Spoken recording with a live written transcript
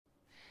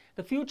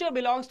The future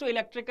belongs to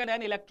electrical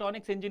and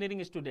electronics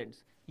engineering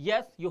students.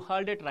 Yes, you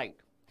heard it right.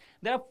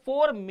 There are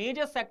four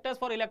major sectors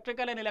for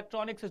electrical and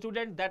electronics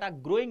students that are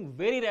growing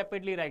very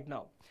rapidly right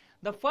now.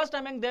 The first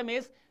among them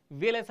is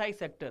VLSI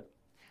sector.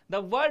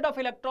 The world of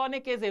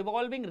electronics is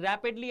evolving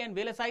rapidly and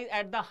VLSI is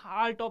at the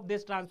heart of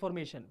this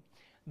transformation.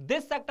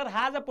 This sector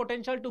has a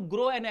potential to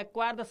grow and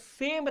acquire the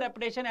same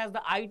reputation as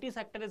the IT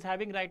sector is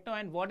having right now.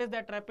 And what is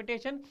that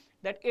reputation?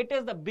 That it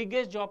is the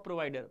biggest job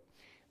provider.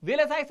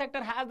 VLSI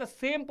sector has the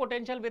same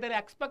potential with an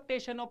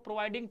expectation of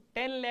providing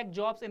 10 lakh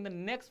jobs in the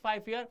next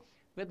 5 years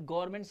with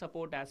government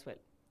support as well.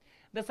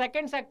 The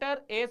second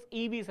sector is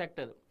EV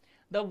sector.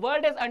 The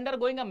world is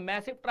undergoing a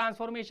massive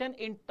transformation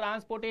in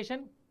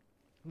transportation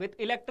with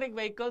electric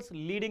vehicles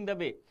leading the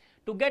way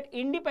to get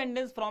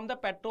independence from the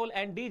petrol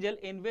and diesel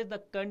in which the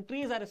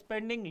countries are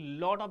spending a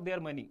lot of their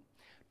money.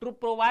 To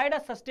provide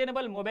a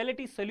sustainable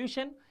mobility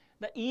solution,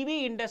 the EV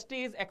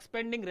industry is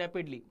expanding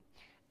rapidly.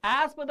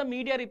 As per the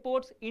media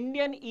reports,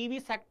 Indian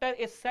EV sector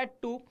is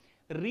set to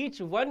reach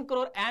 1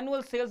 crore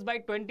annual sales by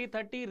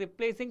 2030,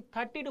 replacing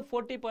 30 to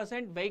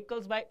 40%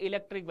 vehicles by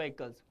electric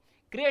vehicles,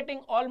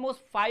 creating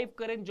almost 5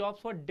 current jobs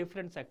for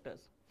different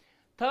sectors.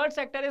 Third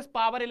sector is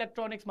power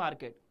electronics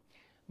market.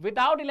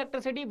 Without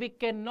electricity, we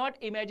cannot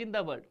imagine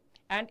the world,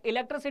 and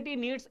electricity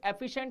needs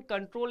efficient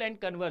control and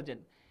conversion,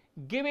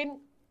 giving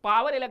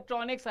power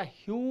electronics a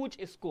huge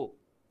scope.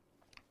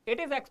 It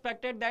is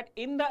expected that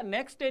in the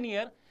next 10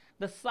 years,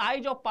 the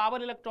size of power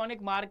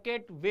electronic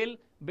market will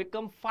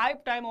become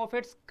 5 times of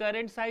its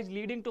current size,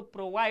 leading to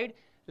provide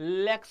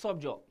lakhs of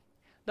jobs.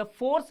 The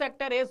fourth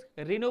sector is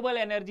renewable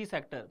energy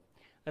sector.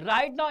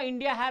 Right now,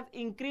 India has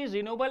increased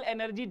renewable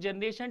energy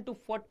generation to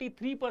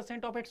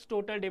 43% of its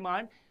total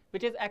demand,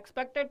 which is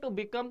expected to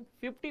become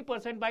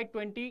 50% by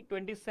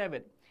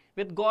 2027.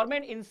 With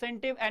government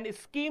incentive and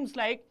schemes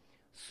like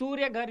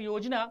Surya Ghar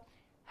Yojana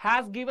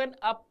has given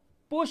a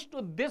push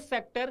to this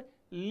sector,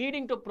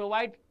 leading to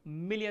provide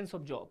millions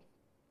of jobs.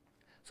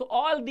 So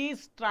all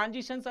these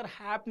transitions are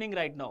happening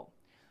right now.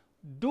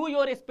 Do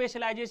your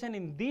specialization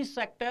in this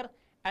sector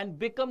and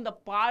become the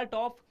part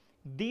of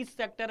this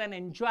sector and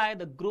enjoy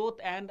the growth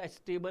and a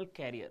stable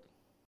career.